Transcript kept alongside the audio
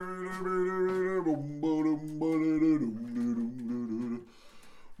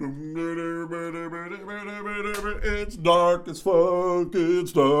It's dark as fuck,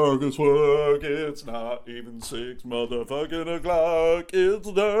 it's dark as fuck, it's not even 6 motherfucking o'clock.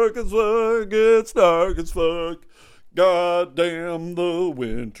 It's dark as fuck, it's dark as fuck. God damn, the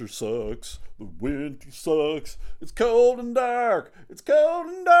winter sucks. The winter sucks. It's cold and dark. It's cold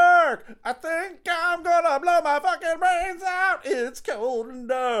and dark. I think I'm gonna blow my fucking brains out. It's cold and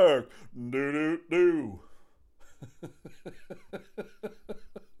dark. Do.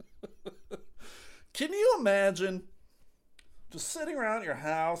 Can you imagine just sitting around your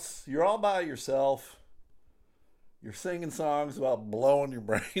house? You're all by yourself. You're singing songs about blowing your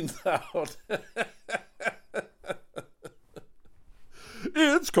brains out.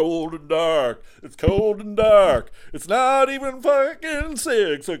 It's cold and dark. It's cold and dark. It's not even fucking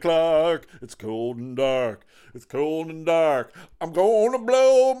 6 o'clock. It's cold and dark. It's cold and dark. I'm gonna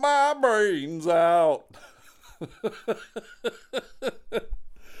blow my brains out.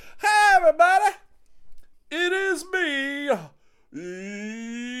 Hi, everybody. It is me,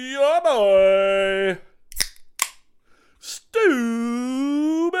 your boy,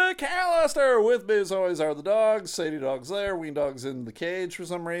 Stu McAllister. With me as always are the dogs. Sadie Dog's there. Ween Dog's in the cage for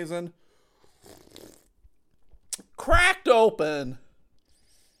some reason. Cracked open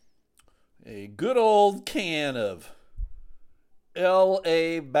a good old can of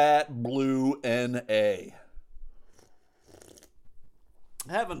L.A. Bat Blue N.A.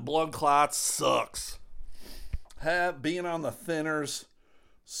 Having blood clots sucks. Being on the thinners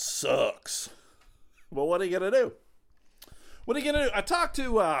sucks. But what are you gonna do? What are you gonna do? I talked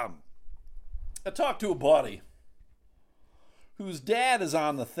to a buddy whose dad is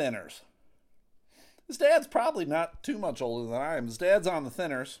on the thinners. His dad's probably not too much older than I am. His dad's on the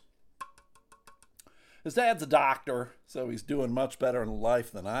thinners. His dad's a doctor, so he's doing much better in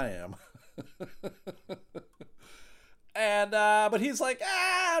life than I am. And but he's like,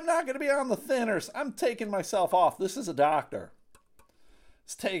 I'm not gonna be on the thinners. I'm taking myself off. This is a doctor.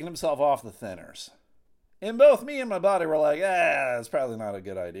 He's taking himself off the thinners. And both me and my buddy were like, it's probably not a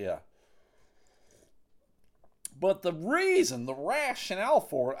good idea. But the rationale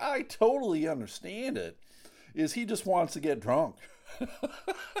for it, I totally understand it, is he just wants to get drunk.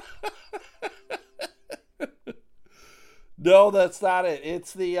 No, that's not it.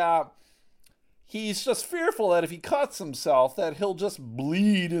 It's he's just fearful that if he cuts himself, that he'll just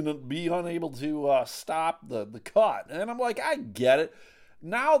bleed and be unable to stop the cut. And I'm like, I get it.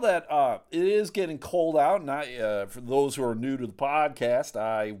 Now that it is getting cold out, and for those who are new to the podcast,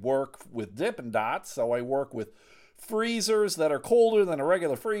 I work with Dippin' Dots, so I work with freezers that are colder than a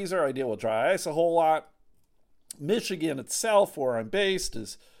regular freezer. I deal with dry ice a whole lot. Michigan itself, where I'm based,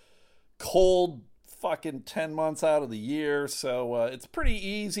 is cold fucking 10 months out of the year, so it's pretty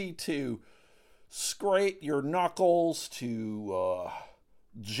easy to scrape your knuckles, to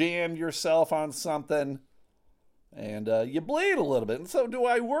jam yourself on something, and you bleed a little bit. And so do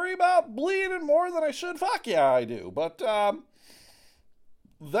I worry about bleeding more than I should? Fuck yeah, I do. But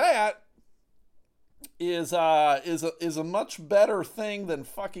that is a much better thing than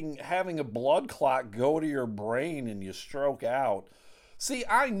fucking having a blood clot go to your brain and you stroke out. See,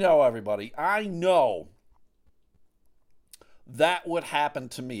 I know, everybody. I know that would happen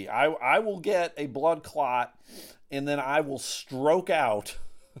to me. I will get a blood clot and then I will stroke out.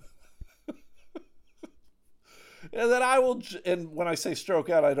 And then and when I say stroke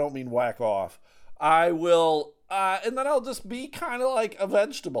out, I don't mean whack off. I will, and then I'll just be kind of like a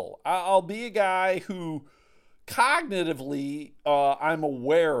vegetable. I'll be a guy who cognitively, I'm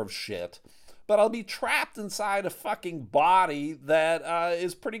aware of shit, but I'll be trapped inside a fucking body that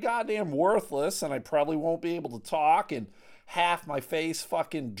is pretty goddamn worthless, and I probably won't be able to talk, and half my face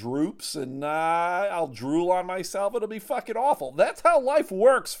fucking droops, and I'll drool on myself. It'll be fucking awful. That's how life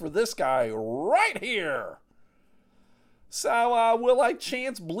works for this guy right here. So, will I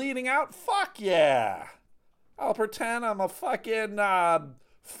chance bleeding out? Fuck yeah. I'll pretend I'm a fucking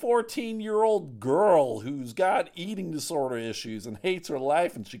 14-year-old girl who's got eating disorder issues and hates her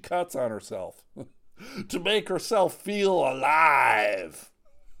life, and she cuts on herself to make herself feel alive.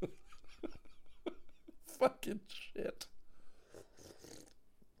 Fucking shit.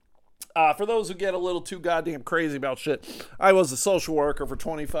 For those who get a little too goddamn crazy about shit, I was a social worker for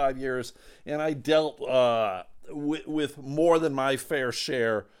 25 years, and I dealt with more than my fair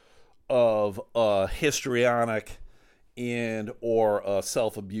share of histrionic and or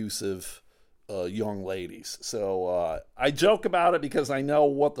self-abusive young ladies. So I joke about it because I know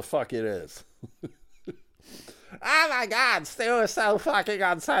what the fuck it is. Oh my God, Stu is so fucking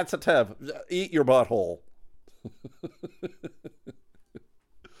insensitive. Eat your butthole.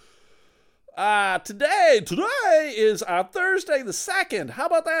 Today is Thursday the 2nd. How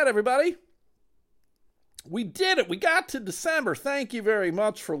about that, everybody? We did it. We got to December. Thank you very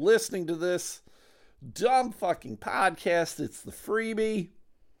much for listening to this dumb fucking podcast. It's the freebie.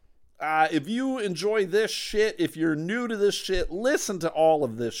 If you enjoy this shit, if you're new to this shit, listen to all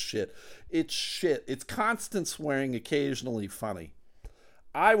of this shit. It's shit. It's constant swearing, occasionally funny.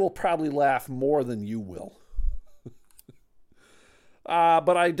 I will probably laugh more than you will.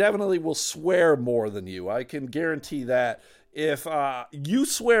 But I definitely will swear more than you. I can guarantee that. If you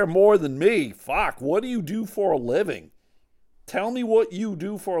swear more than me, fuck, what do you do for a living? Tell me what you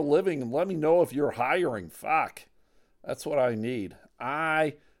do for a living and let me know if you're hiring. Fuck. That's what I need.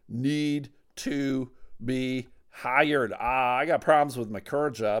 I need to be hired. I got problems with my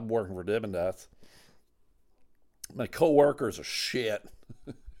current job working for Dippin' Dots. My coworkers are shit.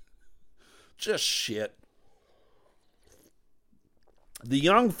 Just shit. The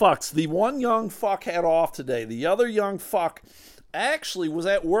young fucks, the one young fuck had off today. The other young fuck actually was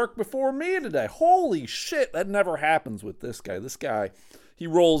at work before me today. Holy shit, that never happens with this guy. This guy, he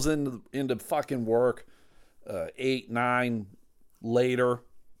rolls into fucking work 8, 9 later.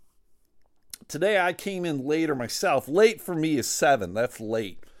 Today I came in later myself. Late for me is 7. That's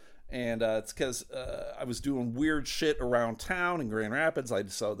late. And it's because I was doing weird shit around town in Grand Rapids. I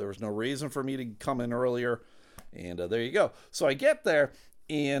decided there was no reason for me to come in earlier. And there you go. So I get there,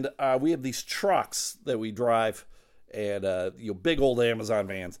 and we have these trucks that we drive, and big old Amazon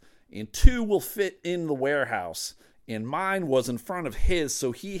vans, and 2 will fit in the warehouse. And mine was in front of his,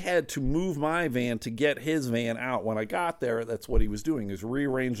 so he had to move my van to get his van out. When I got there, that's what he was doing. He was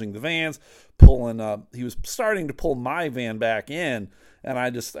rearranging the vans, he was starting to pull my van back in, and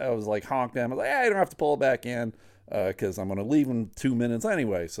I was like honking at him. I was like, I don't have to pull it back in, because I'm going to leave in 2 minutes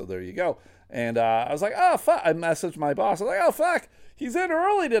anyway, so there you go. And I was like, oh, fuck. I messaged my boss. I was like, oh, fuck. He's in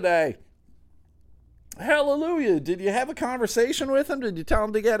early today. Hallelujah. Did you have a conversation with him? Did you tell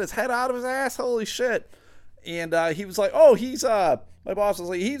him to get his head out of his ass? Holy shit. And he was like, oh, my boss was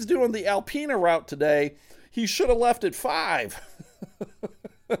like, he's doing the Alpena route today. He should have left at 5.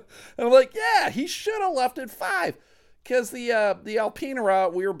 And I'm like, yeah, he should have left at 5. Because the Alpena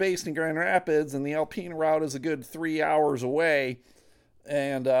route, we were based in Grand Rapids, and the Alpena route is a good 3 hours away.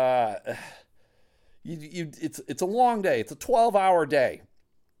 And it's a long day. It's a 12-hour day.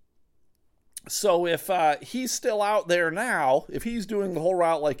 So if he's still out there now, if he's doing the whole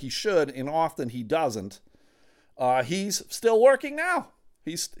route like he should, and often he doesn't, he's still working now.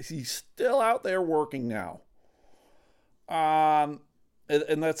 He's still out there working now.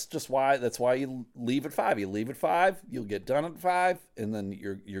 And that's why you leave at 5. You leave at 5, you'll get done at 5, and then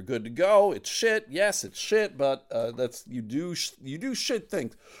you're good to go. It's shit. Yes, it's shit, but you do shit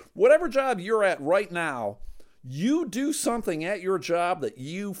things. Whatever job you're at right now, you do something at your job that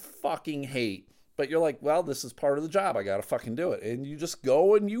you fucking hate. But you're like, well, this is part of the job. I gotta fucking do it. And you just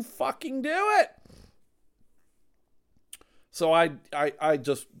go and you fucking do it. So I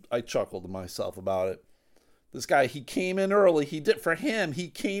chuckled to myself about it. This guy, he came in early. He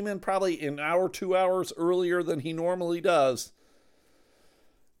came in probably an hour, 2 hours earlier than he normally does.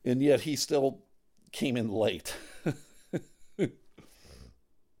 And yet he still came in late. And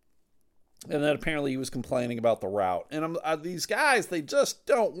then apparently he was complaining about the route. And these guys, they just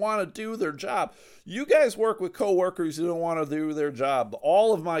don't want to do their job. You guys work with coworkers who don't want to do their job.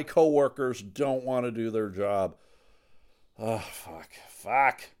 All of my coworkers don't want to do their job. Oh, fuck.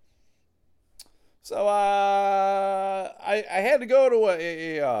 So I had to go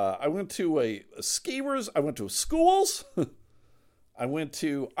to I went to schools. I went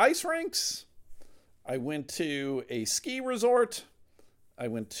to ice rinks. I went to a ski resort. I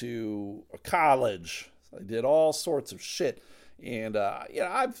went to a college. I did all sorts of shit. And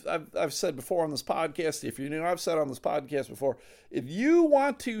I've said before on this podcast, if you're new, I've said on this podcast before, if you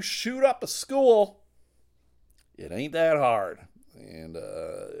want to shoot up a school, it ain't that hard. And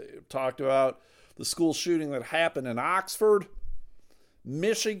talked about the school shooting that happened in Oxford,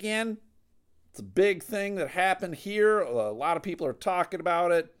 Michigan. It's a big thing that happened here. A lot of people are talking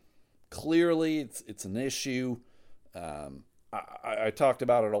about it. Clearly, it's an issue. I talked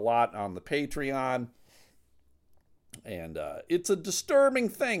about it a lot on the Patreon. And it's a disturbing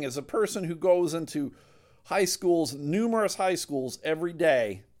thing as a person who goes into high schools, numerous high schools every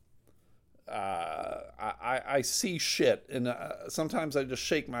day. I see shit, and sometimes I just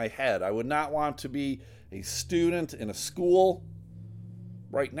shake my head. I would not want to be a student in a school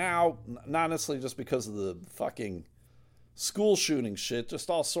right now, not necessarily just because of the fucking school shooting shit, just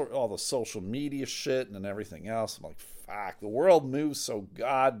all the social media shit and everything else. I'm like, fuck, the world moves so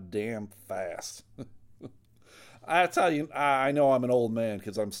goddamn fast. That's how you. I know I'm an old man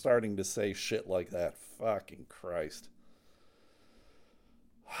because I'm starting to say shit like that. Fucking Christ.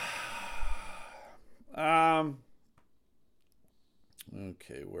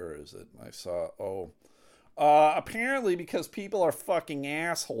 Okay, where is it? I saw. Oh, apparently because people are fucking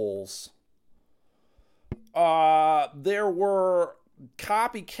assholes. There were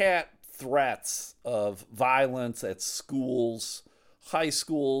copycat threats of violence at schools, high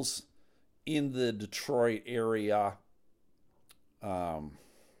schools in the Detroit area.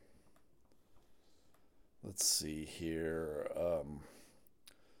 Let's see here.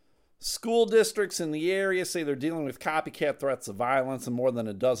 School districts in the area say they're dealing with copycat threats of violence, and more than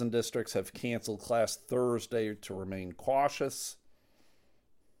a dozen districts have canceled class Thursday to remain cautious.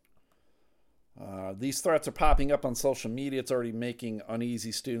 These threats are popping up on social media. It's already making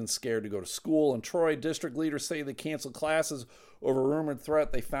uneasy students scared to go to school. In Troy, district leaders say they canceled classes over a rumored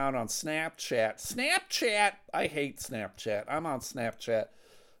threat they found on Snapchat. Snapchat! I hate Snapchat. I'm on Snapchat.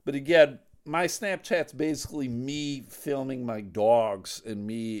 But again, my Snapchat's basically me filming my dogs and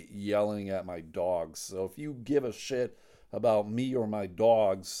me yelling at my dogs. So if you give a shit about me or my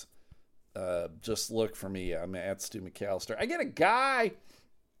dogs, just look for me. I'm at Stu McAllister. I get a guy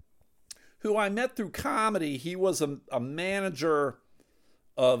who I met through comedy. He was a manager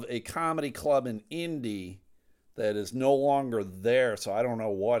of a comedy club in Indy that is no longer there, so I don't know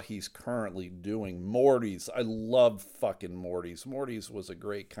what he's currently doing. Morty's. I love fucking Morty's. Morty's was a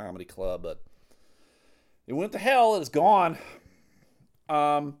great comedy club, but it went to hell. It's gone.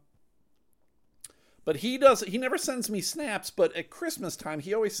 But he never sends me snaps, but at Christmas time,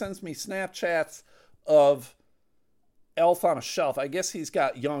 he always sends me Snapchats of Elf on a Shelf. I guess he's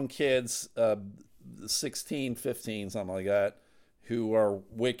got young kids, 16, 15, something like that, who are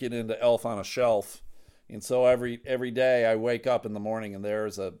wicked into Elf on a Shelf. And so every day I wake up in the morning and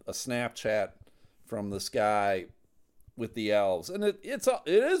there's a Snapchat from this guy with the elves. And it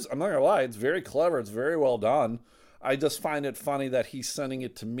is, I'm not going to lie, it's very clever. It's very well done. I just find it funny that he's sending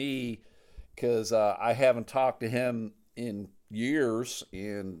it to me because I haven't talked to him in years.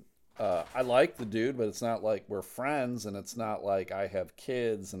 And I like the dude, but it's not like we're friends, and it's not like I have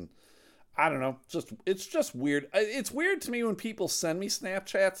kids, and I don't know. It's just weird. It's weird to me when people send me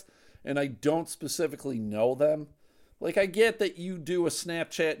Snapchats and I don't specifically know them. Like, I get that you do a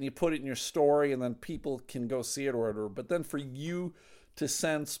Snapchat and you put it in your story and then people can go see it or whatever, but then for you to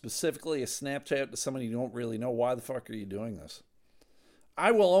send specifically a Snapchat to somebody you don't really know, why the fuck are you doing this?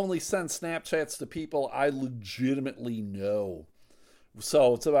 I will only send Snapchats to people I legitimately know.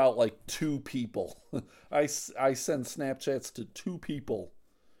 So it's about like 2 people. I send Snapchats to 2 people.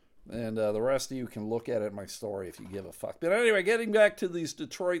 And the rest of you can look at it in my story if you give a fuck. But anyway, getting back to these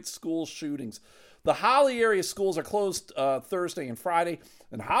Detroit school shootings. The Holly area schools are closed Thursday and Friday.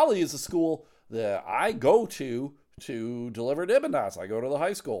 And Holly is a school that I go to deliver Dippin' Dots. I go to the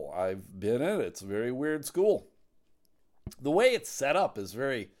high school. I've been in it. It's a very weird school. The way it's set up is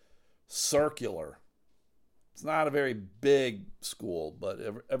very circular. It's not a very big school, but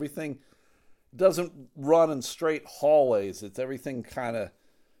everything doesn't run in straight hallways. It's everything kind of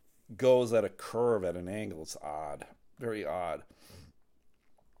goes at a curve, at an angle. It's odd. Very odd.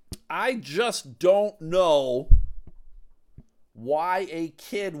 I just don't know why a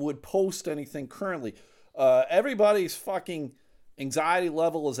kid would post anything currently. Everybody's fucking anxiety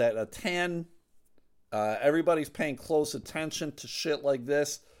level is at a 10. Everybody's paying close attention to shit like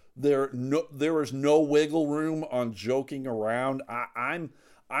this. There is no wiggle room on joking around.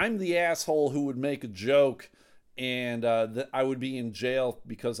 I'm the asshole who would make a joke and I would be in jail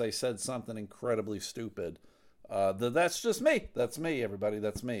because I said something incredibly stupid. That's just me. That's me, everybody.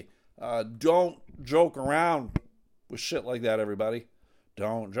 That's me. Don't joke around with shit like that, everybody.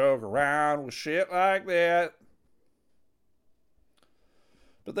 Don't joke around with shit like that.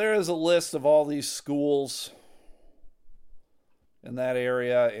 But there is a list of all these schools in that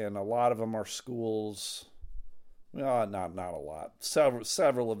area, and a lot of them are schools. Well, not a lot.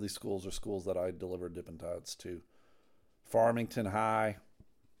 Several of these schools are schools that I delivered Dippin' Dots to. Farmington High.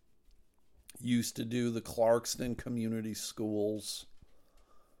 Used to do the Clarkston Community Schools.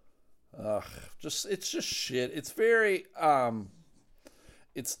 It's just shit. It's very,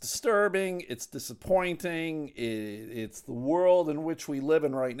 it's disturbing. It's disappointing. It's the world in which we live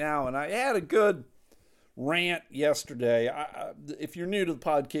in right now. And I had a good rant yesterday. If you're new to the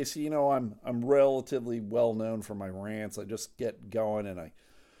podcast, you know I'm relatively well known for my rants. I just get going and I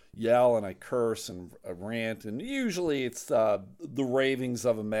yell and I curse and I rant, and usually it's the ravings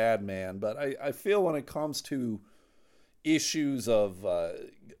of a madman. But I feel when it comes to issues of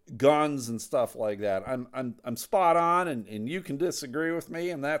guns and stuff like that, I'm spot on, and you can disagree with me,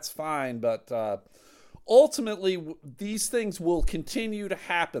 and that's fine. But ultimately, these things will continue to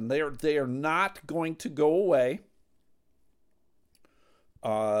happen. They are not going to go away.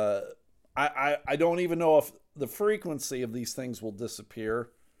 I don't even know if the frequency of these things will disappear.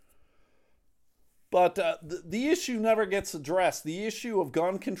 But the issue never gets addressed. The issue of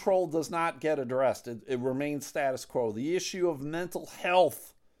gun control does not get addressed. It remains status quo. The issue of mental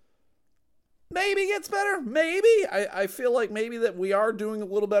health maybe gets better. Maybe. I feel like maybe that we are doing a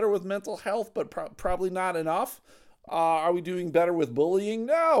little better with mental health, but probably not enough. Are we doing better with bullying?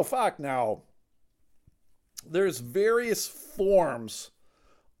 No, fuck no. There's various forms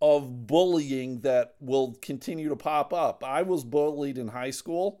of bullying that will continue to pop up. I was bullied in high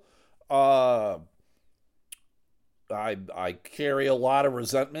school. I carry a lot of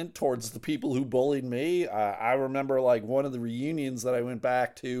resentment towards the people who bullied me. I remember like one of the reunions that I went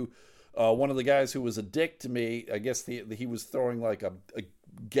back to, one of the guys who was a dick to me, I guess he was throwing like a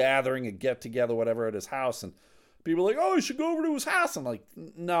gathering, a get together, whatever, at his house, and people were like, "Oh, you should go over to his house." I'm like,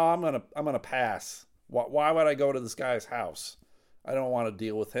 "No, I'm gonna pass. Why would I go to this guy's house? I don't want to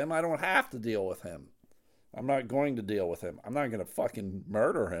deal with him. I don't have to deal with him. I'm not going to deal with him. I'm not going to fucking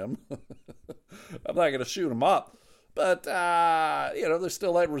murder him. I'm not going to shoot him up." But, there's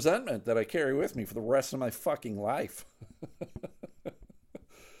still that resentment that I carry with me for the rest of my fucking life.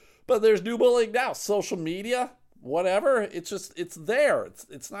 But there's new bullying now. Social media, whatever. It's there.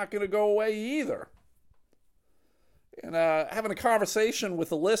 It's not going to go away either. And having a conversation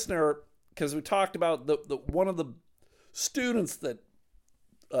with a listener, because we talked about the one of the students that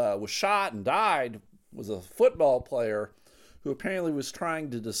was shot and died was a football player who apparently was trying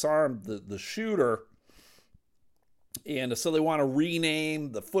to disarm the shooter. And so they want to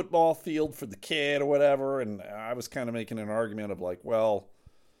rename the football field for the kid or whatever. And I was kind of making an argument of like, well,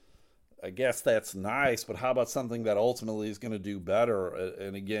 I guess that's nice, but how about something that ultimately is going to do better?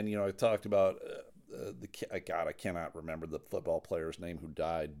 And again, I talked about I cannot remember the football player's name who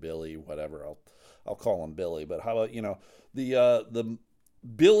died, Billy, whatever. I'll call him Billy. But how about, the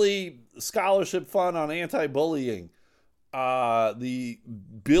Billy Scholarship Fund on Anti-Bullying, the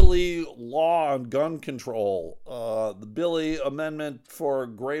Billy Law on Gun Control, the Billy Amendment for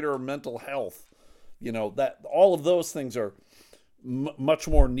Greater Mental Health. That all of those things are much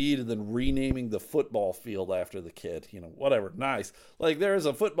more needed than renaming the football field after the kid. Whatever, nice. Like there's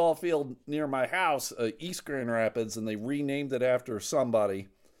a football field near my house, East Grand Rapids, and they renamed it after somebody.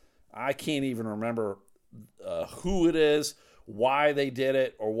 I can't even remember who it is, why they did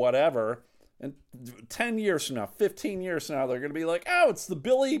it, or whatever. And 10 years from now, 15 years from now, they're going to be like, "Oh, it's the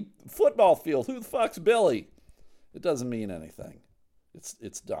Billy football field. Who the fuck's Billy?" It doesn't mean anything.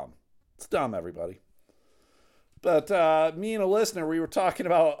 It's dumb. It's dumb, everybody. But me and a listener, we were talking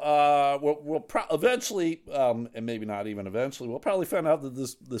about we'll eventually, and maybe not even eventually, we'll probably find out that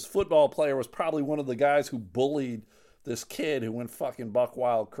this football player was probably one of the guys who bullied this kid who went fucking buck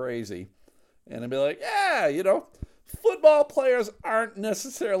wild crazy. And I'd be like, yeah, football players aren't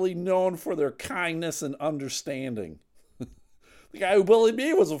necessarily known for their kindness and understanding. The guy who bullied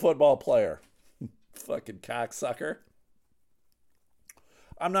me was a football player. Fucking cocksucker.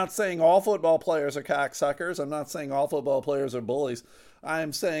 I'm not saying all football players are cocksuckers. I'm not saying all football players are bullies.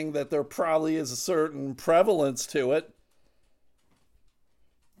 I'm saying that there probably is a certain prevalence to it.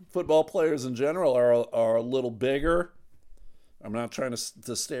 Football players in general are a little bigger. I'm not trying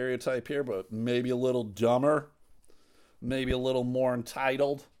to stereotype here, but maybe a little dumber. Maybe a little more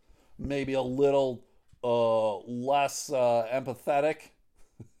entitled, maybe a little less empathetic.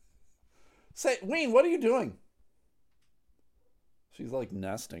 Say, Wayne, what are you doing? She's like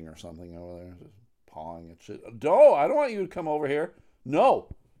nesting or something over there, just pawing at shit. No, I don't want you to come over here. No,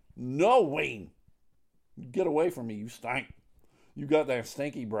 Wayne. Get away from me, you stink. You got that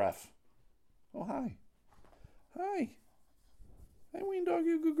stinky breath. Oh, hi. Hi. Hey, Wayne dog,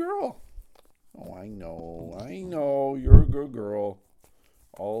 you a good girl. Oh, I know, you're a good girl.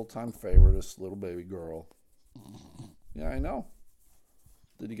 All-time favorite, little baby girl. Yeah, I know.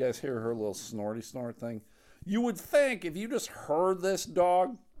 Did you guys hear her little snorty snort thing? You would think if you just heard this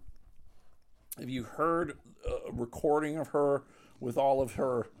dog, if you heard a recording of her with all of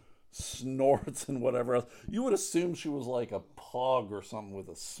her snorts and whatever else, you would assume she was like a pug or something with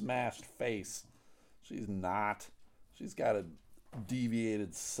a smashed face. She's not. She's got a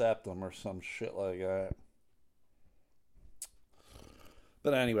deviated septum or some shit like that.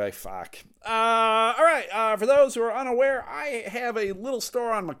 But anyway, fuck. All right. For those who are unaware, I have a little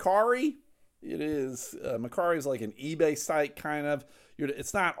store on Mercari. It is Mercari is like an eBay site, kind of.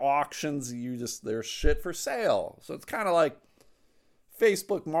 It's not auctions. There's shit for sale. So it's kind of like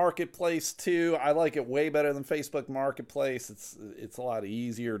Facebook Marketplace too. I like it way better than Facebook Marketplace. It's a lot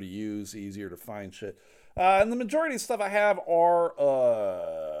easier to use, easier to find shit. And the majority of stuff I have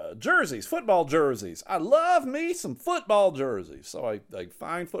are jerseys, football jerseys. I love me some football jerseys. So I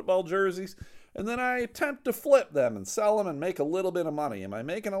find football jerseys, and then I attempt to flip them and sell them and make a little bit of money. Am I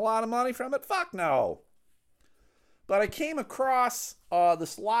making a lot of money from it? Fuck no. But I came across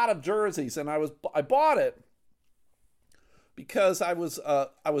this lot of jerseys, and I bought it because I was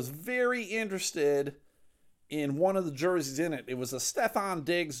very interested in one of the jerseys in it. It was a Stefon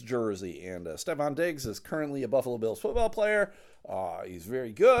Diggs jersey, and Stefon Diggs is currently a Buffalo Bills football player. He's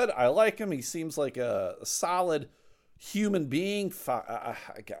very good. I like him. He seems like a solid human being.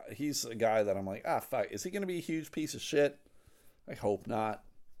 He's a guy that I'm like, fuck, is he going to be a huge piece of shit? I hope not.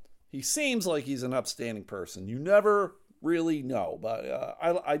 He seems like he's an upstanding person. You never really know, but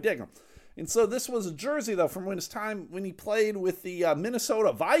I dig him. And so this was a jersey, though, from his time when he played with the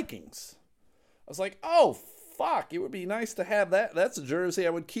Minnesota Vikings. I was like, oh, fuck, it would be nice to have that. That's a jersey I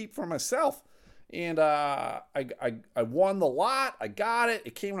would keep for myself. And I won the lot. I got it.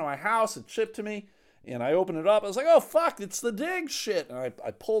 It came to my house. It shipped to me. And I opened it up. I was like, oh, fuck, it's the Diggs shit. And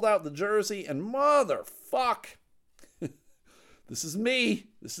I pulled out the jersey, and motherfuck. This is me.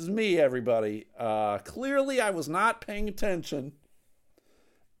 This is me, everybody. Clearly, I was not paying attention.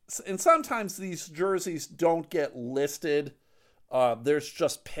 And sometimes these jerseys don't get listed. There's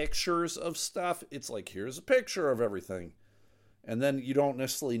just pictures of stuff. It's like, here's a picture of everything. And then you don't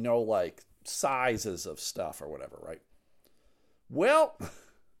necessarily know, like, sizes of stuff or whatever, right? Well,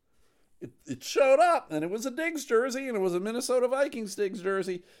 it showed up, and it was a Diggs jersey, and it was a Minnesota Vikings Diggs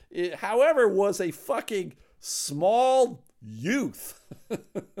jersey. It, however, was a fucking small youth.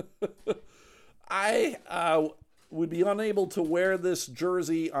 I would be unable to wear this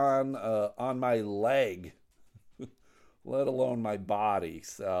jersey on my leg, let alone my body.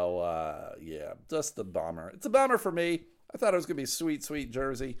 So, yeah, just a bummer. It's a bummer for me. I thought it was going to be a sweet, sweet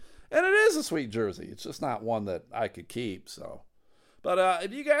jersey. And it is a sweet jersey. It's just not one that I could keep, so. But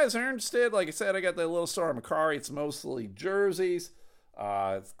if you guys are interested, like I said, I got that little store in Macari. It's mostly jerseys,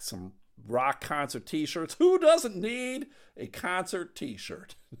 some rock concert t-shirts. Who doesn't need a concert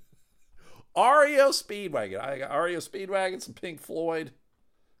t-shirt? REO Speedwagon. I got REO Speedwagon, some Pink Floyd,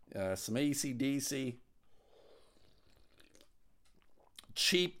 some AC/DC,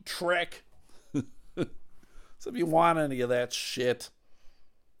 Cheap Trick. So if you want any of that shit,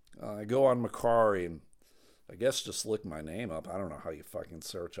 go on Macari and I guess just look my name up. I don't know how you fucking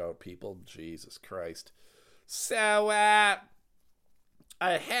search out people. Jesus Christ. So, I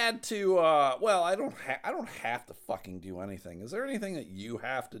had to, I don't have to fucking do anything. Is there anything that you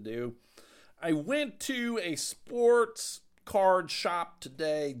have to do? I went to a sports card shop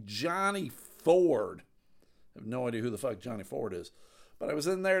today, Johnny Ford. I have no idea who the fuck Johnny Ford is. But I was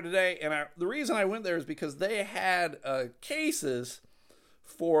in there today, and the reason I went there is because they had cases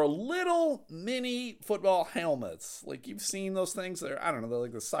for little mini football helmets. Like, you've seen those things. They're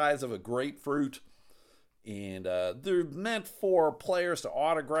like the size of a grapefruit. And they're meant for players to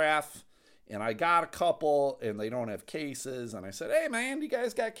autograph. And I got a couple, and they don't have cases. And I said, hey, man, do you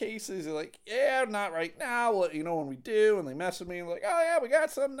guys got cases? They're like, yeah, not right now. Well, you know, when we do. And they messaged me and like, oh, yeah, we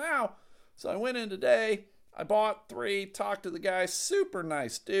got some now. So I went in today. I bought 3, talked to the guys. Super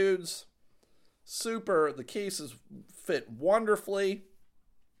nice dudes. The cases fit wonderfully.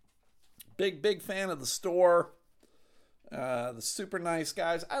 Big fan of the store. The super nice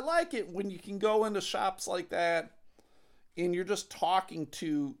guys. I like it when you can go into shops like that and you're just talking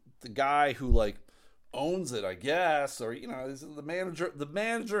to the guy who like owns it, I guess, or you know, is the manager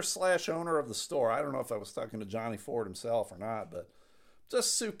 / owner of the store. I don't know if I was talking to Johnny Ford himself or not, but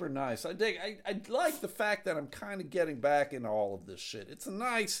just super nice. I like the fact that I'm kind of getting back into all of this shit. It's a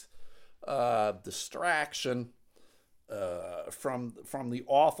nice distraction from the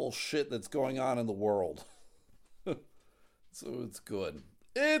awful shit that's going on in the world. So it's good.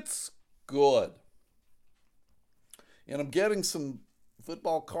 It's good. And I'm getting some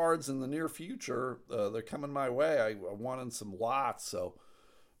football cards in the near future. They're coming my way. I wanted some lots, so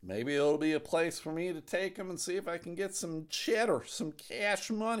maybe it'll be a place for me to take them and see if I can get some cheddar, some cash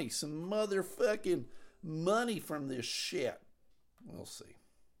money, some motherfucking money from this shit. We'll see.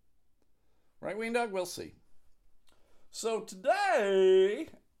 Right, Wayne Dog? We'll see. So today,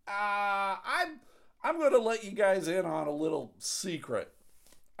 I'm going to let you guys in on a little secret.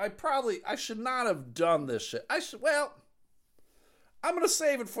 I should not have done this shit. I'm going to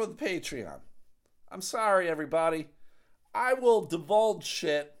save it for the Patreon. I'm sorry, everybody. I will divulge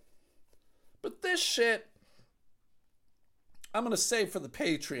shit. But this shit, I'm going to save for the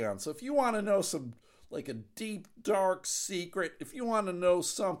Patreon. So if you want to know some like a deep, dark secret. If you want to know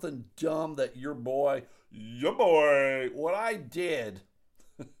something dumb that your boy, what I did,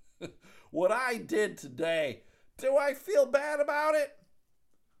 what I did today, do I feel bad about it?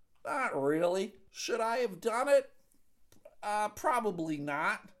 Not really. Should I have done it? Probably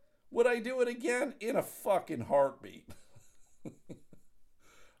not. Would I do it again? In a fucking heartbeat.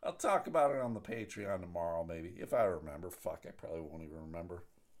 I'll talk about it on the Patreon tomorrow, maybe, if I remember. Fuck, I probably won't even remember.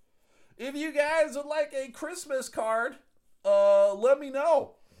 If you guys would like a Christmas card, let me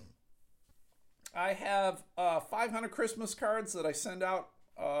know. I have 500 Christmas cards that I send out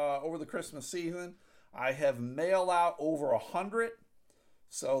over the Christmas season. I have mailed out over 100,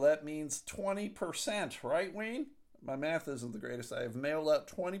 so that means 20%, right, Wayne? My math isn't the greatest. I have mailed out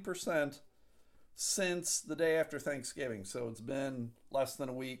 20% since the day after Thanksgiving. So it's been less than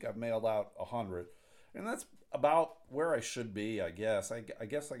a week. I've mailed out 100. And that's about where I should be, I guess. I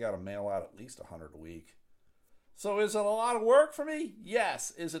guess I got to mail out at least 100 a week. So is it a lot of work for me?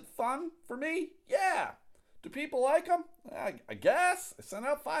 Yes. Is it fun for me? Yeah. Do people like them? I guess. I sent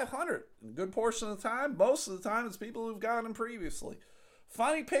out 500. A good portion of the time, most of the time, it's people who've gotten them previously.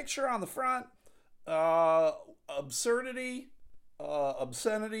 Funny picture on the front. Obscenities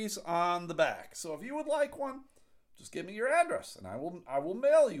on the back. So if you would like one, just give me your address and I will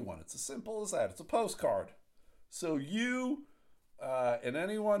mail you one. It's as simple as that. It's a postcard. So you and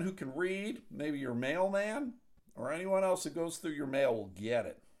anyone who can read, maybe your mailman or anyone else who goes through your mail will get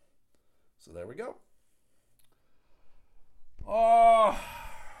it. So there we go. Oh,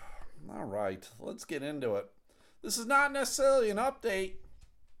 all right. Let's get into it. This is not necessarily an update,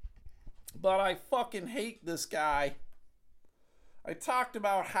 but I fucking hate this guy. I talked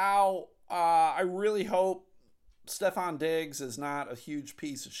about how I really hope Stefon Diggs is not a huge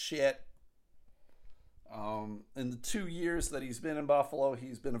piece of shit. In the 2 years that he's been in Buffalo,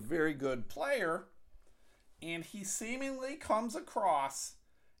 he's been a very good player, and he seemingly comes across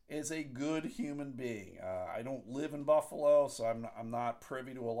as a good human being. I don't live in Buffalo, so I'm not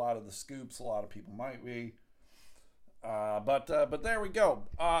privy to a lot of the scoops. A lot of people might be. But there we go.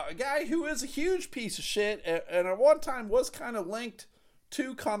 A guy who is a huge piece of shit and at one time was kind of linked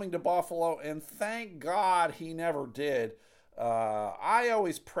to coming to Buffalo, and thank God he never did. I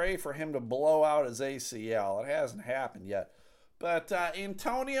always pray for him to blow out his ACL. It hasn't happened yet. But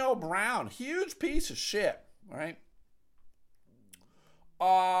Antonio Brown, huge piece of shit, right?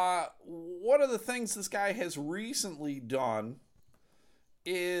 One of the things this guy has recently done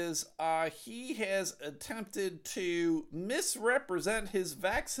is he has attempted to misrepresent his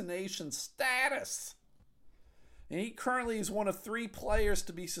vaccination status. And he currently is one of 3 players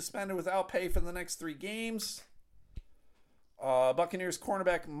to be suspended without pay for the next 3 games. Buccaneers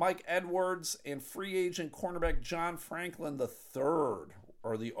cornerback Mike Edwards and free agent cornerback John Franklin III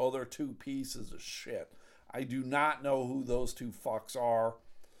are the other 2 pieces of shit. I do not know who those 2 fucks are.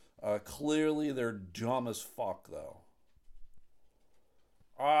 Clearly they're dumb as fuck, though.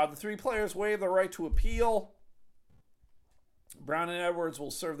 The 3 players waive their right to appeal. Brown and Edwards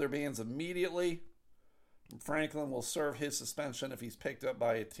will serve their bans immediately. Franklin will serve his suspension if he's picked up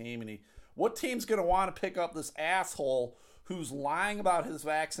by a team. And what team's going to want to pick up this asshole who's lying about his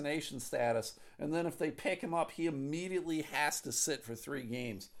vaccination status, and then if they pick him up, he immediately has to sit for 3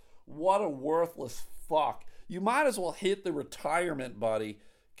 games? What a worthless fuck. You might as well hit the retirement, buddy,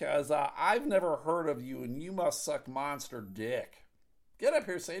 because I've never heard of you, and you must suck monster dick. Get up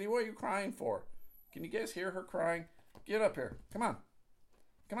here, Sadie. What are you crying for? Can you guys hear her crying? Get up here. Come on.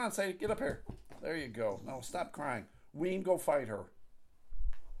 Come on, Sadie. Get up here. There you go. No, stop crying. Ween, go fight her.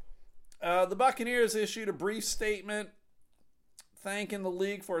 The Buccaneers issued a brief statement thanking the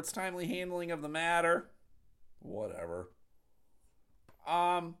league for its timely handling of the matter. Whatever.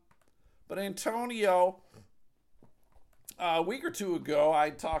 But Antonio, a week or 2 ago, I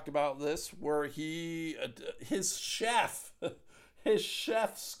talked about this where his chef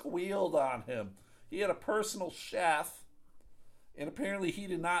squealed on him. He had a personal chef, and apparently he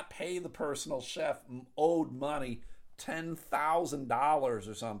did not pay the personal chef, owed money, $10,000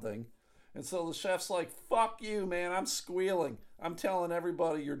 or something. And so the chef's like, fuck you, man, I'm squealing. I'm telling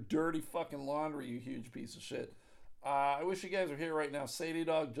everybody your dirty fucking laundry, you huge piece of shit. I wish you guys were here right now. Sadie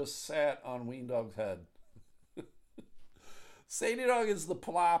Dog just sat on Ween Dog's head. Sadie Dog is the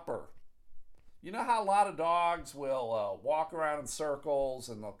plopper. You know how a lot of dogs will walk around in circles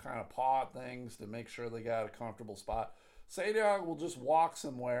and they'll kind of paw at things to make sure they got a comfortable spot? Sadie Dog will just walk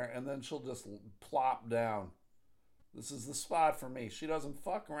somewhere and then she'll just plop down. This is the spot for me. She doesn't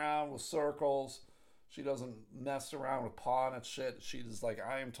fuck around with circles. She doesn't mess around with pawing at shit. She's just like,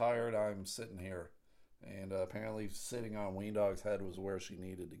 I am tired. I'm sitting here. And apparently sitting on Ween Dog's head was where she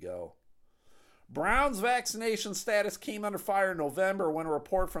needed to go. Brown's vaccination status came under fire in November when a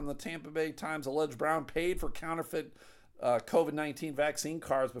report from the Tampa Bay Times alleged Brown paid for counterfeit COVID-19 vaccine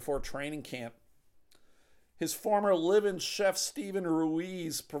cards before training camp. His former live-in chef, Steven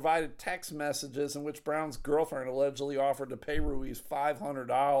Ruiz, provided text messages in which Brown's girlfriend allegedly offered to pay Ruiz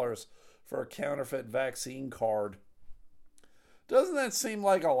 $500 for a counterfeit vaccine card. Doesn't that seem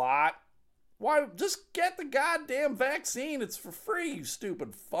like a lot? Why, just get the goddamn vaccine. It's for free, you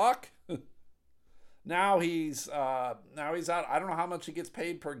stupid fuck. Now he's out. I don't know how much he gets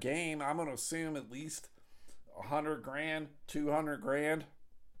paid per game. I'm going to assume at least $100,000, $200,000.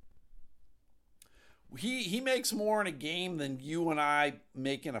 He makes more in a game than you and I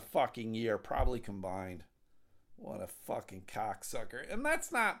make in a fucking year, probably combined. What a fucking cocksucker. And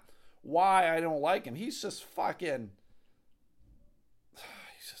that's not why I don't like him. He's just fucking...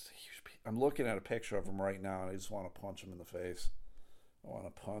 He's just a huge... I'm looking at a picture of him right now, and I just want to punch him in the face. I want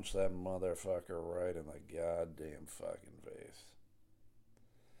to punch that motherfucker right in the goddamn fucking face.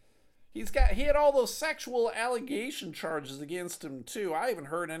 He had all those sexual allegation charges against him too. I haven't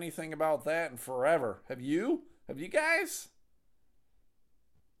heard anything about that in forever. Have you? Have you guys?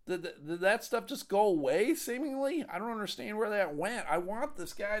 Did that stuff just go away seemingly? I don't understand where that went. I want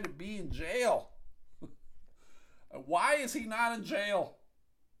this guy to be in jail. Why is he not in jail?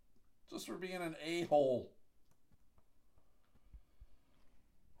 Just for being an a-hole.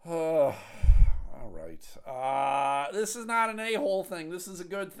 All right. This is not an a-hole thing. This is a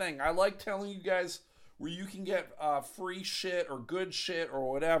good thing. I like telling you guys where you can get free shit or good shit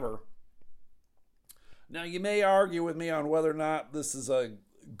or whatever. Now, you may argue with me on whether or not this is a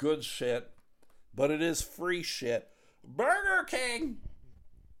good shit, but it is free shit. Burger King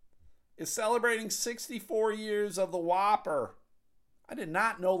is celebrating 64 years of the Whopper. I did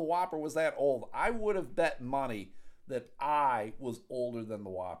not know the Whopper was that old. I would have bet money that I was older than the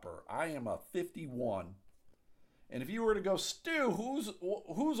Whopper. I am a 51. And if you were to go, Stu,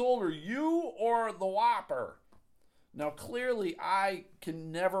 who's older, you or the Whopper? Now, clearly, I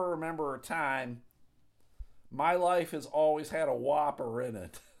can never remember a time. My life has always had a Whopper in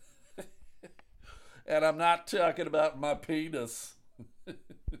it. And I'm not talking about my penis.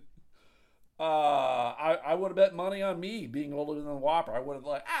 I would have bet money on me being older than the Whopper. I would have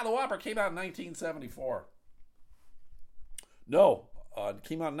like, the Whopper came out in 1974. No, it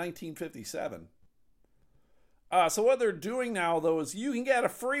came out in 1957. So what they're doing now, though, is you can get a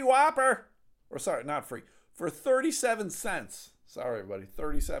free Whopper. Or sorry, not free. For 37 cents. Sorry, everybody.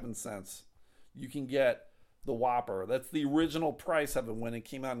 37 cents. You can get the Whopper. That's the original price of it when it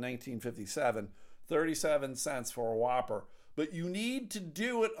came out in 1957. 37 cents for a Whopper. But you need to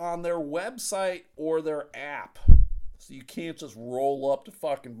do it on their website or their app. So you can't just roll up to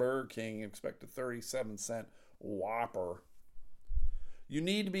fucking Burger King and expect a 37-cent Whopper. You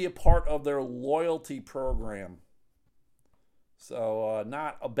need to be a part of their loyalty program. So,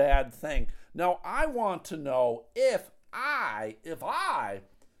 not a bad thing. Now, I want to know if I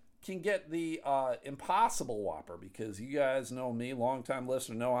can get the Impossible Whopper, because you guys know me, longtime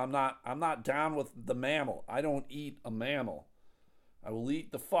listener, know I'm not down with the mammal. I don't eat a mammal. I will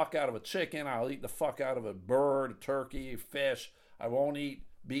eat the fuck out of a chicken. I'll eat the fuck out of a bird, a turkey, fish. I won't eat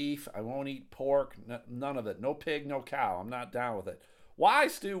beef. I won't eat pork. None of it. No pig, no cow. I'm not down with it. Why,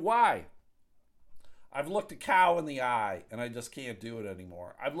 Stu? Why? I've looked a cow in the eye, and I just can't do it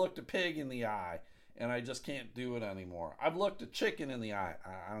anymore. I've looked a pig in the eye, and I just can't do it anymore. I've looked a chicken in the eye.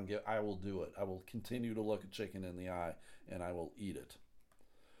 I will do it. I will continue to look a chicken in the eye, and I will eat it.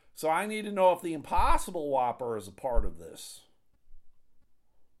 So I need to know if the Impossible Whopper is a part of this.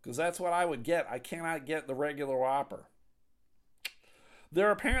 Because that's what I would get. I cannot get the regular Whopper. There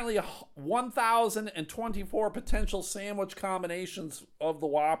are apparently 1,024 potential sandwich combinations of the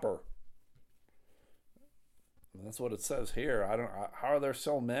Whopper. That's what it says here. How are there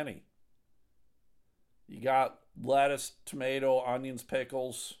so many? You got lettuce, tomato, onions,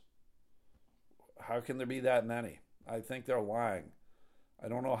 pickles. How can there be that many? I think they're lying. I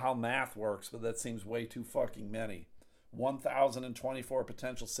don't know how math works, but that seems way too fucking many. 1,024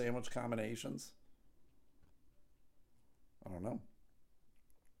 potential sandwich combinations? I don't know.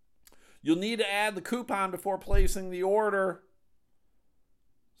 You'll need to add the coupon before placing the order.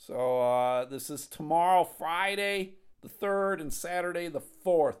 So this is tomorrow, Friday the 3rd, and Saturday the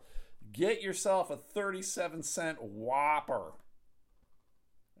 4th. Get yourself a 37-cent Whopper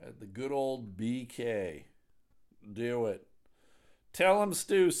at the good old BK. Do it. Tell them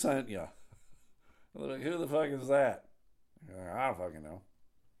Stu sent you. Like, who the fuck is that? I don't fucking know.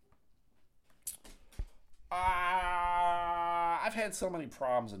 I've had so many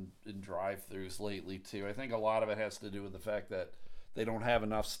problems in drive-thrus lately, too. I think a lot of it has to do with the fact that They don't have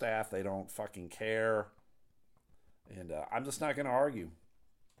enough staff. They don't fucking care. And I'm just not going to argue.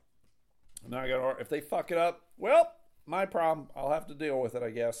 I'm not going to. If they fuck it up, well, my problem. I'll have to deal with it,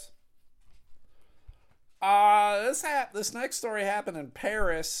 I guess. This next story happened in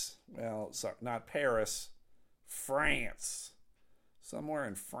Paris. Well, sorry, not Paris, France. Somewhere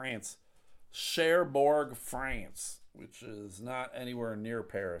in France. Cherbourg, France, which is not anywhere near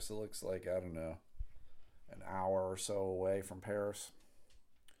Paris. It looks like, I don't know, an hour or so away from Paris.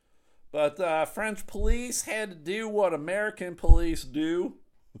 But French police had to do what American police do.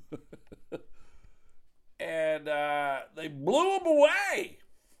 And they blew him away.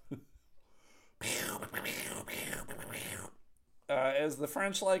 As the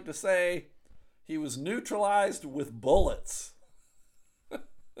French like to say, he was neutralized with bullets.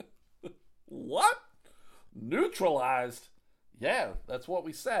 What? Neutralized? Yeah, that's what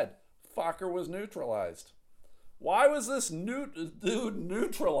we said. Fucker was neutralized. Why was this dude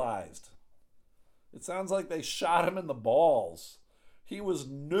neutralized? It sounds like they shot him in the balls. He was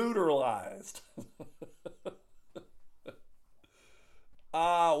neutralized.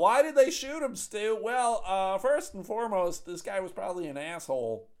 Why did they shoot him, Stu? Well, first and foremost, this guy was probably an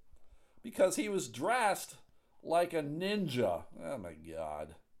asshole because he was dressed like a ninja. Oh my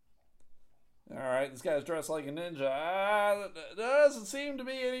God. All right, this guy's dressed like a ninja. There doesn't seem to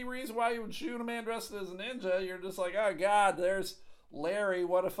be any reason why you would shoot a man dressed as a ninja. You're just like, oh God, there's Larry.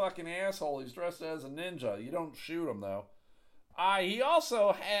 What a fucking asshole. He's dressed as a ninja. You don't shoot him, though. He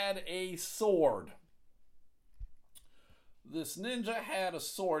also had a sword. This ninja had a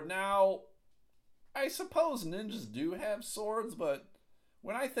sword. Now, I suppose ninjas do have swords, but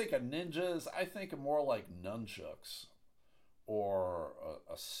when I think of ninjas, I think of more like nunchucks or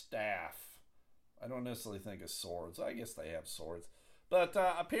a staff. I don't necessarily think of swords. I guess they have swords. But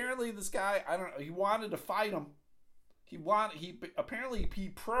apparently this guy, I don't know, he wanted to fight him. He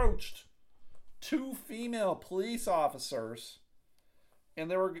approached two female police officers, and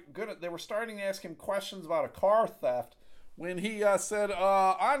they were starting to ask him questions about a car theft when he said,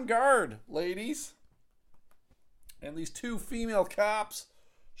 on guard, ladies. And these two female cops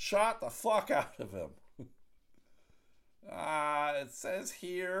shot the fuck out of him. It says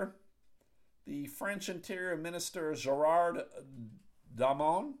here, the French Interior Minister Gerard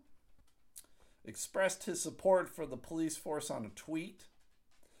Damon expressed his support for the police force on a tweet.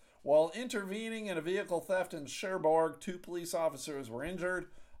 While intervening in a vehicle theft in Cherbourg, 2 police officers were injured.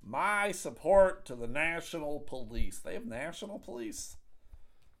 My support to the national police. They have national police?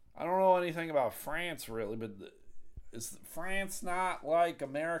 I don't know anything about France, really, but is France not like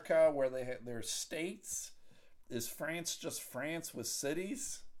America where they have their states? Is France just France with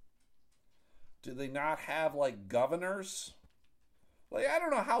cities? Do they not have, like, governors? Like, I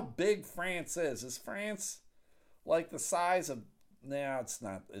don't know how big France is. Is France, like, the size of... Nah, it's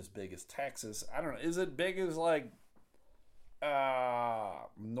not as big as Texas. I don't know. Is it big as, like,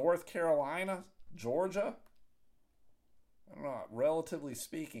 North Carolina? Georgia? I don't know. Relatively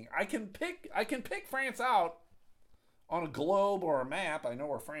speaking. I can pick France out on a globe or a map. I know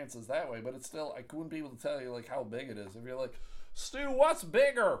where France is that way, but it's still... I wouldn't be able to tell you, like, how big it is. If you're like, Stu, what's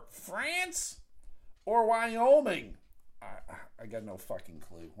bigger? France or Wyoming? I got no fucking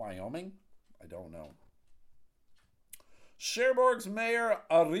clue. Wyoming? I don't know. Cherbourg's mayor,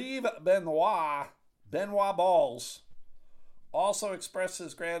 Yves Benoit Balls, also expressed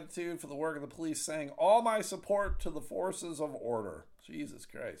his gratitude for the work of the police, saying, all my support to the forces of order. Jesus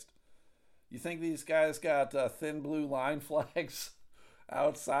Christ. You think these guys got thin blue line flags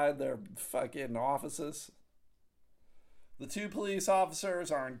outside their fucking offices? The 2 police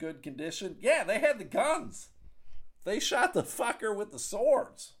officers are in good condition. Yeah, they had the guns. They shot the fucker with the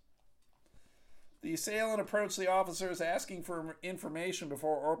swords. The assailant approached the officers asking for information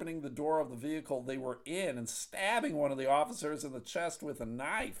before opening the door of the vehicle they were in and stabbing one of the officers in the chest with a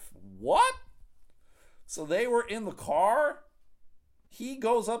knife. What? So they were in the car? He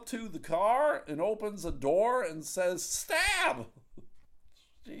goes up to the car and opens a door and says, stab!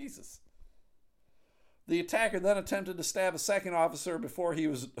 Jesus. The attacker then attempted to stab a second officer before he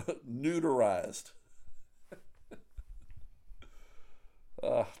was neuterized.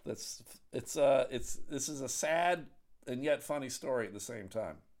 This is a sad and yet funny story at the same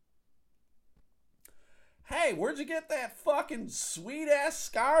time. Hey, where'd you get that fucking sweet ass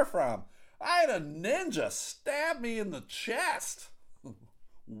scar from? I had a ninja stab me in the chest.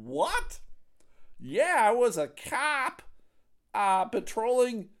 What? Yeah, I was a cop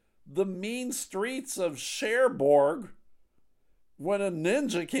patrolling the mean streets of Cherbourg when a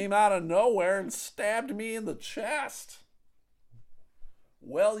ninja came out of nowhere and stabbed me in the chest.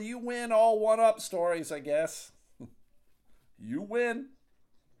 Well, you win all one-up stories, I guess. You win.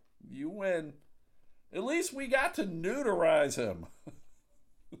 You win. At least we got to neuterize him.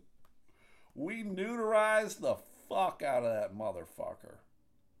 We neuterized the fuck out of that motherfucker.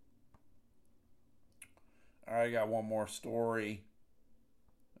 All right, I got one more story.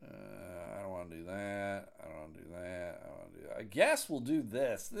 I don't want to do that. I don't want to do that. I don't want to do that. I guess we'll do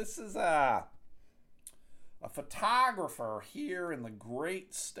this. This is a photographer here in the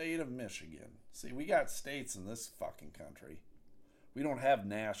great state of Michigan. See, we got states in this fucking country. We don't have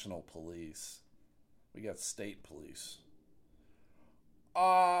national police. We got state police.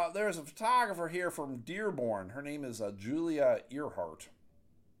 There's a photographer here from Dearborn. Her name is Julia Earhart.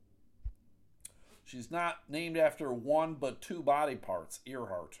 She's not named after one but two body parts,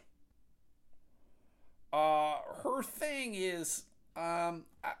 Earhart. Her thing is, I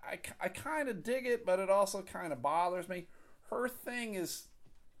kind of dig it, but it also kind of bothers me. Her thing is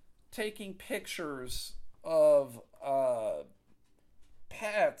taking pictures of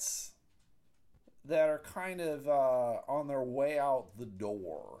pets that are kind of on their way out the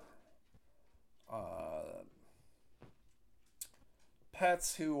door.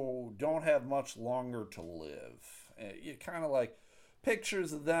 Pets who don't have much longer to live. You kind of like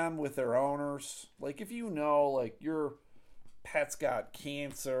pictures of them with their owners. Like if you know, like your pet's got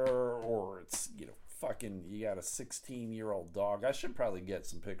cancer or it's, fucking, you got a 16-year-old dog. I should probably get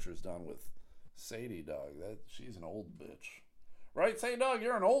some pictures done with Sadie Dog. She's an old bitch. Right, Sadie Dog?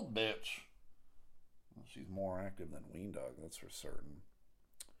 You're an old bitch. Well, she's more active than Ween Dog, that's for certain.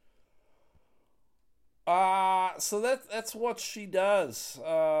 So that's what she does.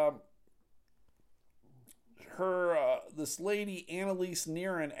 This lady, Annalise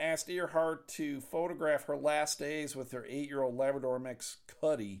Neeren, asked Earhart to photograph her last days with her 8-year-old Labrador mix,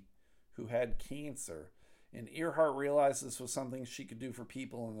 Cuddy, who had cancer. And Earhart realized this was something she could do for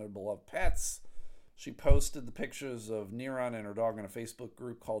people and their beloved pets. She posted the pictures of Neeren and her dog in a Facebook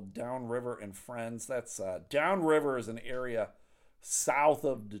group called Downriver and Friends. That's Downriver is an area south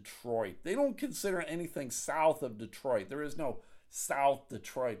of Detroit. They don't consider anything south of Detroit. There is no South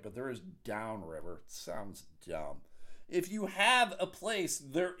Detroit, but there is Downriver. It sounds dumb. If you have a place,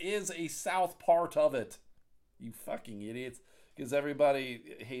 there is a south part of it. You fucking idiots. Because everybody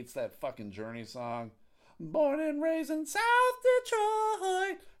hates that fucking Journey song. Born and raised in South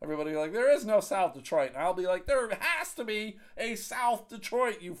Detroit. Everybody like, there is no South Detroit. And I'll be like, there has to be a South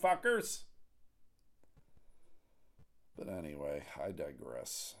Detroit, you fuckers. But anyway, I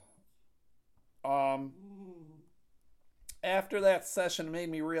digress. After that session, it made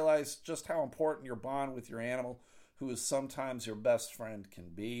me realize just how important your bond with your animal, who is sometimes your best friend, can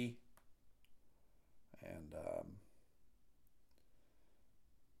be. And,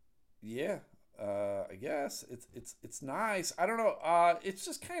 yeah, I guess it's nice. I don't know. It's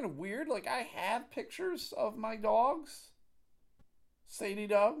just kind of weird. Like, I have pictures of my dogs, Sadie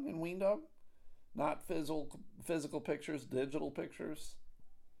Dog and Ween Dog. Not physical pictures, digital pictures.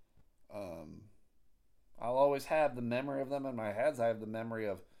 I'll always have the memory of them in my head. I have the memory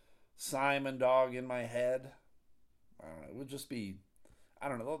of Simon Dog in my head. I don't know. It would just be, I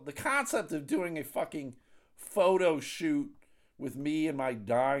don't know. The concept of doing a fucking photo shoot with me and my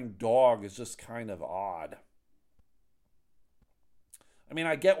dying dog is just kind of odd. I mean,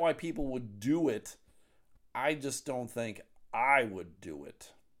 I get why people would do it. I just don't think I would do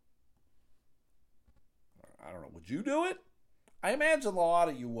it. I don't know. Would you do it? I imagine a lot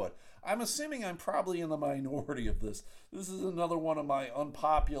of you would. I'm assuming I'm probably in the minority of this. This is another one of my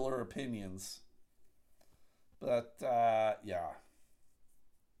unpopular opinions. But, yeah.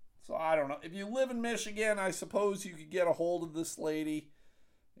 So, I don't know. If you live in Michigan, I suppose you could get a hold of this lady.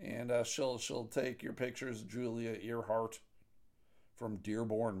 And she'll take your pictures, Julia Earhart from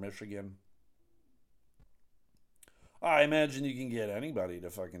Dearborn, Michigan. I imagine you can get anybody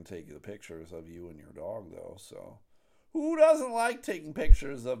to fucking take the pictures of you and your dog, though, so... Who doesn't like taking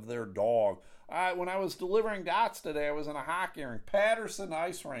pictures of their dog? When I was delivering dots today, I was in a hockey rink. Patterson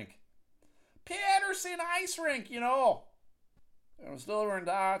Ice Rink. Patterson Ice Rink, you know. I was delivering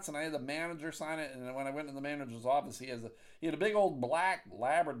dots, and I had the manager sign it. And when I went in the manager's office, he had a big old black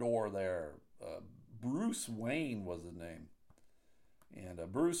Labrador there. Bruce Wayne was his name. And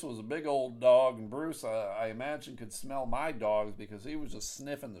Bruce was a big old dog. And Bruce, I imagine, could smell my dogs because he was just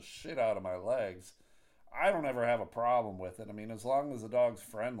sniffing the shit out of my legs. I don't ever have a problem with it. I mean, as long as the dog's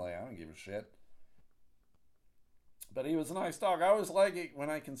friendly, I don't give a shit. But he was a nice dog. I always like it when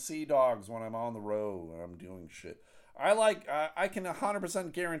I can see dogs when I'm on the road and I'm doing shit. I can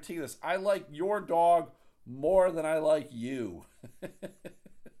 100% guarantee this. I like your dog more than I like you.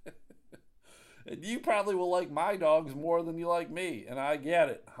 And you probably will like my dogs more than you like me. And I get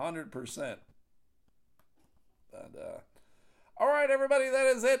it, 100%. But, All right, everybody, that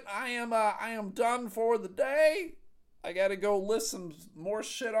is it. I am done for the day. I got to go list some more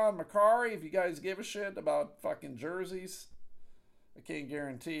shit on Mercari if you guys give a shit about fucking jerseys. I can't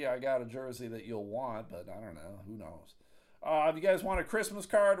guarantee I got a jersey that you'll want, but I don't know. Who knows? If you guys want a Christmas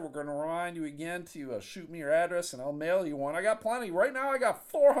card, we're going to remind you again to shoot me your address, and I'll mail you one. I got plenty. Right now, I got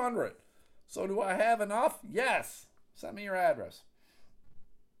 400. So do I have enough? Yes. Send me your address.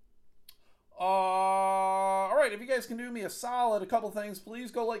 All right, if you guys can do me a solid, a couple things, please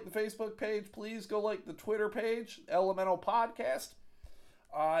go like the Facebook page. Please go like the Twitter page, Elemental Podcast.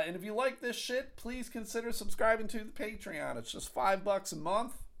 And if you like this shit, please consider subscribing to the Patreon. It's just $5 a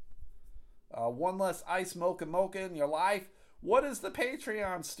month. One less ice mocha in your life. What is the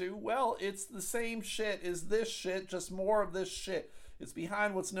Patreon, Stu? Well, it's the same shit as this shit, just more of this shit. It's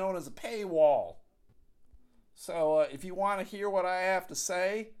behind what's known as a paywall. So if you want to hear what I have to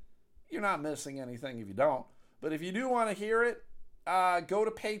say, you're not missing anything if you don't. But if you do want to hear it, go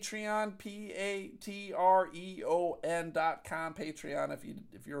to Patreon, Patreon.com, Patreon,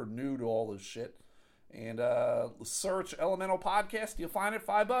 if you're new to all this shit. And search Elemental Podcast. You'll find it.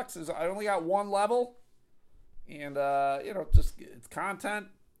 $5. I only got one level. And, just it's content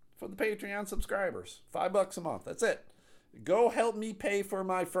for the Patreon subscribers. $5 a month. That's it. Go help me pay for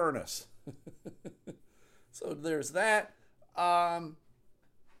my furnace. So there's that.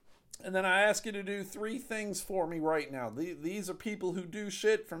 And then I ask you to do 3 things for me right now. These are people who do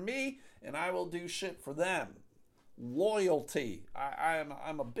shit for me, and I will do shit for them. Loyalty.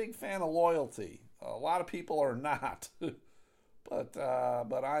 I'm a big fan of loyalty. A lot of people are not, but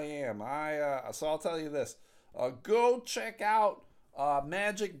I am. So I'll tell you this. Go check out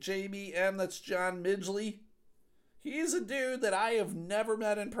Magic JBM. That's John Midgley. He's a dude that I have never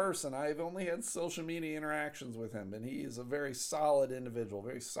met in person. I've only had social media interactions with him, and he is a very solid individual,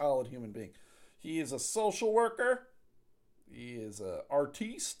 very solid human being. He is a social worker. He is an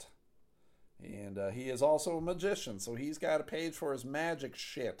artiste, and he is also a magician. So he's got a page for his magic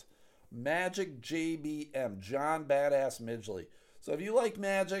shit. Magic JBM, John Badass Midgley. So if you like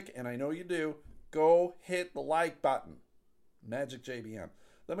magic, and I know you do, go hit the like button. Magic JBM.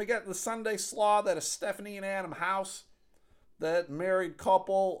 Then we got the Sunday Slaw, that is Stephanie and Adam House. That married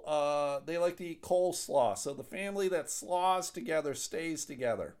couple, they like to eat coleslaw. So the family that slaws together stays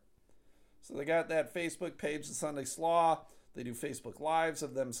together. So they got that Facebook page, the Sunday Slaw. They do Facebook Lives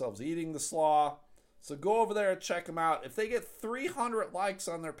of themselves eating the slaw. So go over there and check them out. If they get 300 likes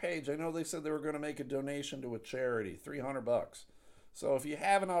on their page, I know they said they were going to make a donation to a charity, $300. So if you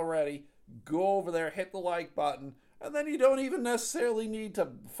haven't already, go over there, hit the like button, and then you don't even necessarily need to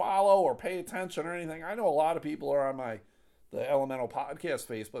follow or pay attention or anything. I know a lot of people are on the Elemental Podcast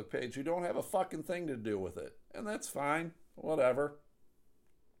Facebook page who don't have a fucking thing to do with it, and that's fine, whatever.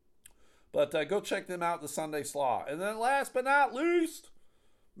 But go check them out, the Sunday Slaw. And then last but not least,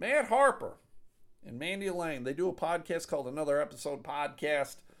 Matt Harper and Mandy Lane. They do a podcast called Another Episode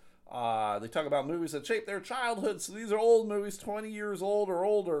Podcast. They talk about movies that shaped their childhood. So these are old movies, 20 years old or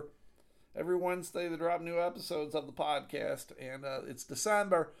older. Every Wednesday they drop new episodes of the podcast. And it's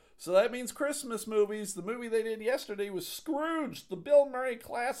December. So that means Christmas movies. The movie they did yesterday was Scrooged. The Bill Murray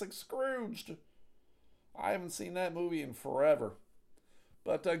classic Scrooged. I haven't seen that movie in forever.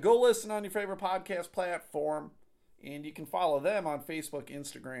 But go listen on your favorite podcast platform. And you can follow them on Facebook,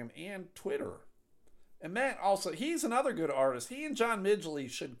 Instagram, and Twitter. And Matt also, he's another good artist. He and John Midgley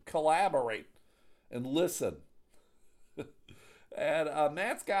should collaborate and listen. And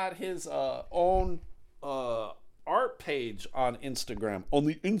Matt's got his own art page on Instagram. On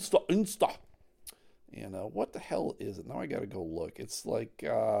the Insta. And what the hell is it? Now I got to go look. It's like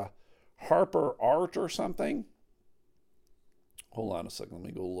Harper Art or something. Hold on a second. Let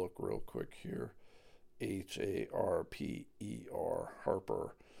me go look real quick here. Harper.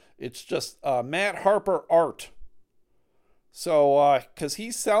 Harper. It's just Matt Harper Art. So, because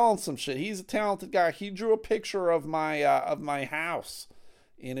he's selling some shit. He's a talented guy. He drew a picture of my house,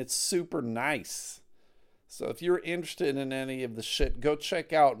 and it's super nice. So if you're interested in any of the shit, go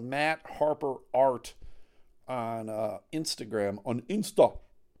check out Matt Harper Art on Instagram, on Insta.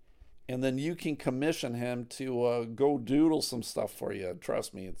 And then you can commission him to go doodle some stuff for you.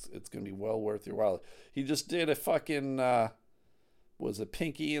 Trust me, it's going to be well worth your while. He just did a fucking... was it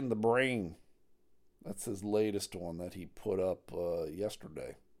Pinky and the Brain? That's his latest one that he put up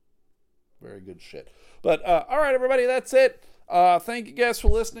yesterday. Very good shit. But, all right, everybody, that's it. Thank you guys for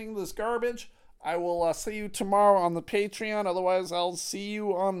listening to this garbage. I will see you tomorrow on the Patreon. Otherwise, I'll see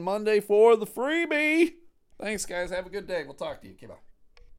you on Monday for the freebie. Thanks, guys. Have a good day. We'll talk to you. Okay, bye.